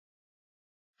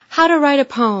How to write a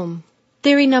poem.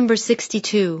 Theory number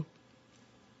 62.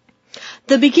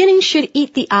 The beginning should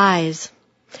eat the eyes.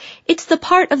 It's the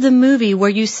part of the movie where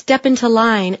you step into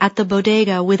line at the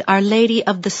bodega with Our Lady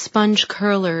of the Sponge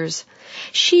Curlers.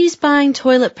 She's buying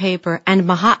toilet paper and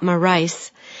Mahatma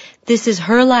rice. This is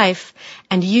her life,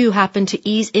 and you happen to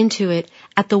ease into it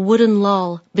at the wooden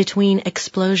lull between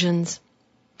explosions.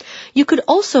 You could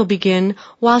also begin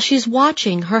while she's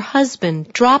watching her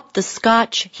husband drop the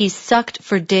scotch he's sucked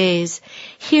for days,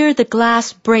 hear the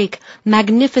glass break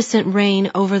magnificent rain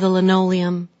over the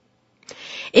linoleum.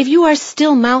 If you are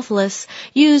still mouthless,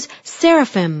 use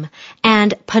seraphim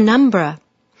and penumbra.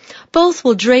 Both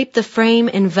will drape the frame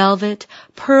in velvet,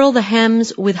 pearl the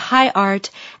hems with high art,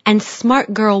 and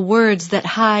smart girl words that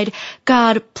hide,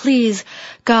 God, please,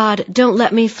 God, don't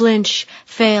let me flinch,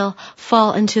 fail,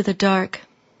 fall into the dark.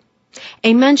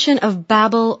 A mention of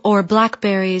Babel or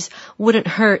blackberries wouldn't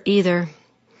hurt either.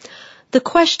 The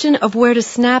question of where to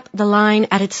snap the line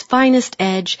at its finest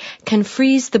edge can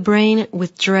freeze the brain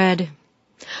with dread.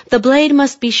 The blade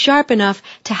must be sharp enough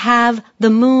to have the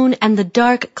moon and the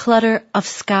dark clutter of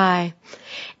sky.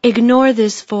 Ignore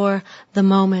this for the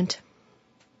moment.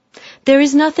 There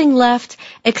is nothing left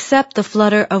except the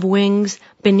flutter of wings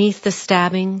beneath the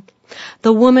stabbing.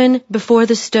 The woman before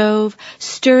the stove,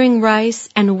 stirring rice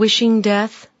and wishing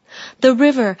death. The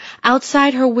river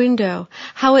outside her window,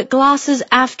 how it glosses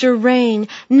after rain,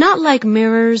 not like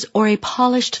mirrors or a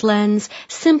polished lens,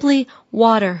 simply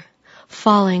water,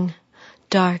 falling,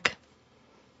 dark.